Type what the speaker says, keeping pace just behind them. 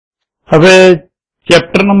હવે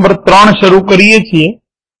chapter number 3 શરૂ કરીએ છીએ,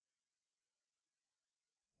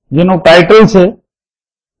 જેનું ટાઇટલ છે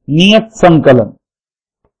નિયત સંકલન.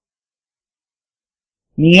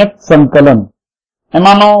 નિયત સંકલન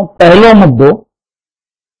એમાંનો પહેલો મુદ્દો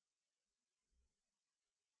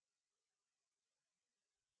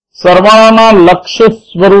સરવાળાના લક્ષ્ય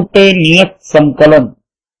સ્વરૂપે નિયત સંકલન.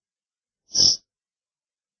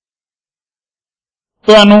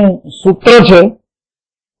 તો એનું સૂત્ર છે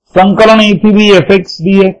સંકલન a થી b fx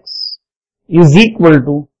dx is equal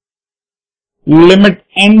to limit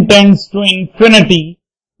n tends to infinity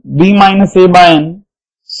b minus a by n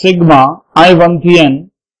sigma I1 થી n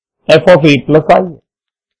f of a plus I.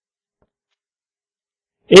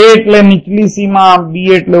 a એટલે નીચલી સીમા, b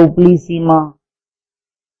એટલે ઉપલી સીમા.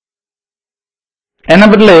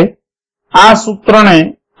 એના બદલે આ સૂત્રને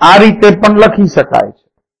આ રીતે પણ લખી શકાય છે.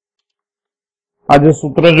 આ જે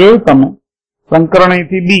સૂત્ર જોયું તમે સંકલન a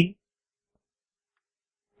થી b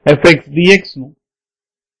fx dx નું,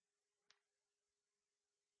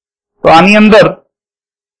 તો આની અંદર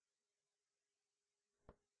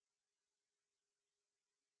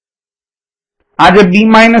આ જે b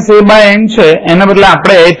minus a by n છે એના બદલે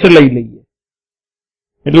આપણે h લઈ લઈએ.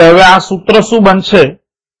 એટલે હવે આ સૂત્ર શું બનશે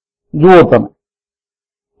જુઓ તમે.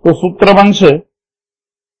 તો સૂત્ર બનશે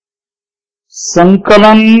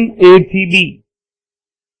સંકલન a થી b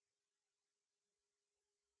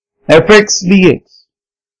fx dx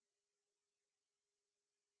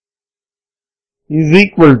is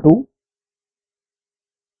equal to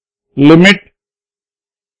limit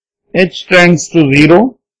h tends to 0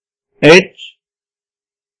 h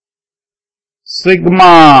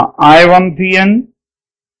sigma I1 થી n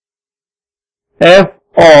f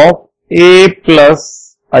of a plus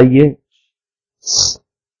IH,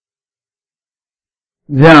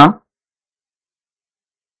 જ્યાં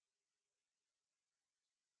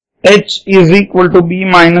h is equal to b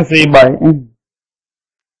minus a by n.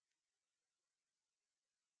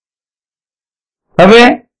 હવે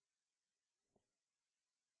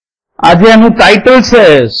આજે એનું ટાઇટલ છે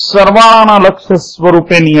સરવાળાના લક્ષ્ય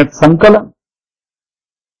સ્વરૂપે નિયત સંકલન.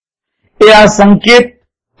 એ આ સંકેત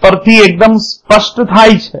પરથી એકદમ સ્પષ્ટ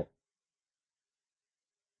થાય છે.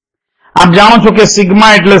 આપ જાણો છો કે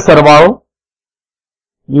સિગ્મા એટલે સરવાળો,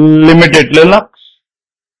 લિમિટ એટલે લક્ષ,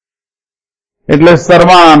 એટલે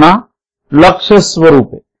સરવાળાના લક્ષ્ય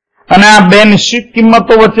સ્વરૂપે. અને આ બે નિશ્ચિત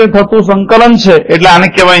કિંમતો વચ્ચે થતું સંકલન છે એટલે આને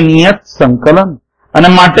કહેવાય નિયત સંકલન. અને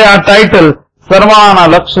માટે આ ટાઇટલ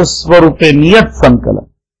સરવાળાના લક્ષ્ય સ્વરૂપે નિયત સંકલન.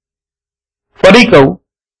 ફરી કહું,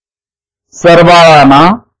 સરવાળાના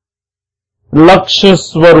લક્ષ્ય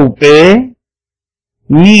સ્વરૂપે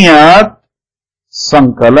નિયત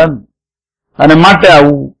સંકલન, અને માટે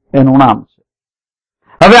આવું એનું નામ છે.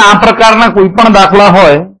 હવે આ પ્રકારના કોઈ પણ દાખલા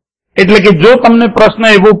હોય, એટલે કે જો તમને પ્રશ્ન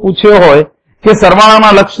એવો પૂછ્યો હોય કે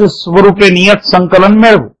સરવાળાના લક્ષ્ય સ્વરૂપે નિયત સંકલન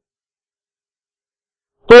મેળવું,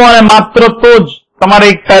 તો અને માત્ર તો જ તમારે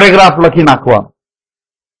એક પેરેગ્રાફ લખી નાખવાનો.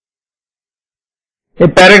 એ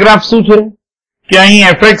પેરેગ્રાફ શું છે કે અહીં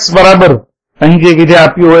fx બરાબર, અહીં જે વિધેય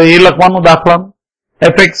આપ્યું હોય એ લખવાનું દાખલાનું.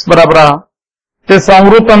 fx બરાબર તે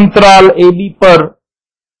સંવૃત અંતરાલ ab પર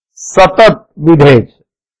સતત વિધેય છે,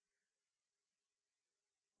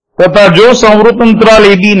 તથા જો સંવૃત અંતરાલ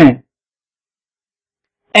ab ને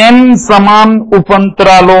n સમાન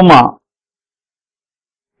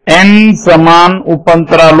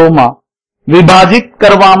ઉપંતરાલોમાં વિભાજિત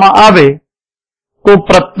કરવામાં આવે તો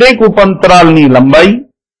પ્રત્યેક ઉપંતરાલની લંબાઈ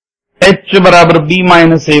h બરાબર b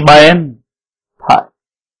minus a by n થાય.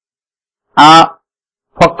 આ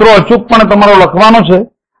ફકરો અચૂકપણે તમારો લખવાનો છે.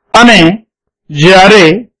 અને જ્યારે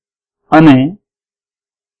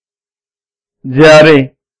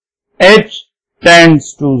h tends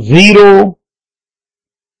to 0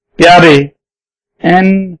 ત્યારે n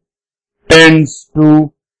tends to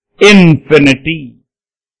infinity,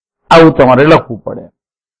 આવું તમારે લખવું પડે.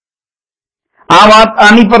 આ વાત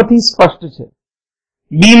આની પરથી સ્પષ્ટ છે.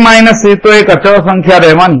 b માઇનસ a તો એક અચળ સંખ્યા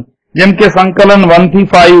રહેવાની. જેમ કે સંકલન 1 થી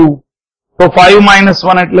 5, તો 5 minus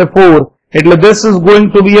 1 એટલે 4, એટલે this is going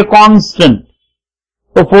to be a constant.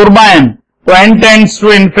 તો 4 by n, તો n tends to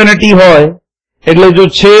infinity હોય એટલે જો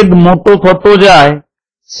છેદ મોટો થતો જાય,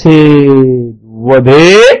 છેદ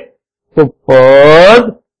વધે તો પદ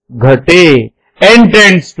ઘટે. n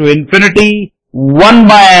tends to infinity, 1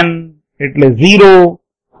 by n એટલે 0,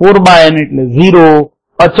 4 by n એટલે 0,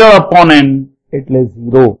 અચળ upon n એટલે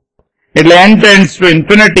 0. એટલે n tends to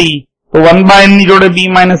infinity, તો 1 by n ની જોડે b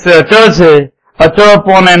minus a અચળ છે, અચળ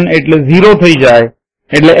upon n એટલે 0 થઈ જાય,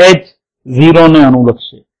 એટલે h 0 ને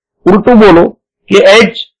અનુલક્ષે. ઉલટું બોલો કે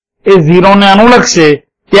h એ 0 ને અનુલક્ષે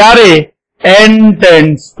ત્યારે n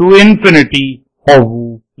tends to infinity હોવું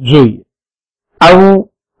જોઈએ. આવું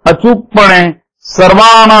અચૂકપણે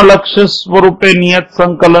સરવાળાના લક્ષ્ય સ્વરૂપે નિયત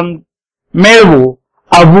સંકલન મેળવો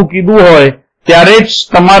આવું કીધું હોય ત્યારે જ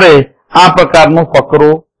તમારે આ પ્રકારનો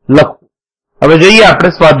ફકરો લખવો. હવે જઈએ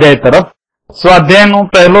આપણે સ્વાધ્યાય તરફ. સ્વાધ્યાયનો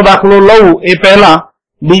પહેલો દાખલો લઉં એ પહેલા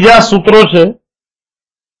બીજા સૂત્રો છે.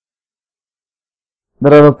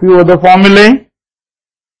 There are a few other formulae.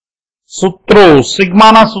 સૂત્રો,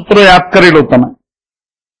 સિગ્માના સૂત્રો યાદ કરી લો તમે.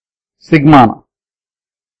 સિગ્માના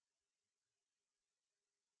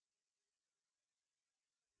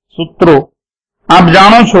સૂત્રો આપ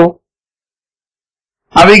જાણો છો.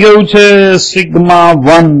 આવી ગયું છે સિગ્મા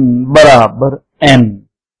 1 બરાબર n,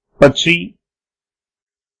 પછી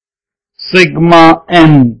sigma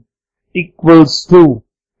n equals to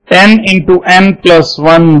n into n plus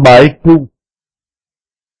 1 by 2,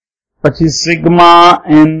 પછી sigma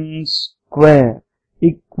n square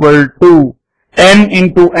equal to n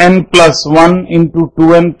into n plus 1 into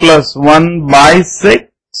 2n plus 1 by 6.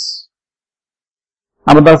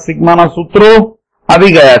 આ બધા સિગ્માના સૂત્રો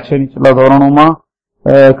આવી ગયા છે નીચલા ધોરણોમાં,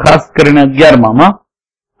 ખાસ કરીને 11માં,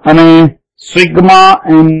 અને સિગ્મા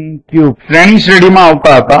n ક્યુબ શ્રેણી શ્રેણીમાં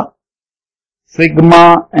આવતા હતા.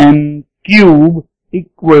 Sigma n cube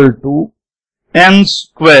equal to n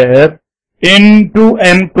square into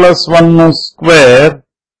n plus 1 no square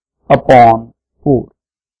upon 4.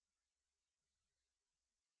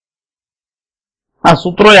 આ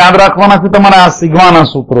સૂત્રો યાદ રાખવાના છે તમારે. આ સિગ્માના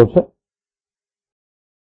સૂત્રો છે.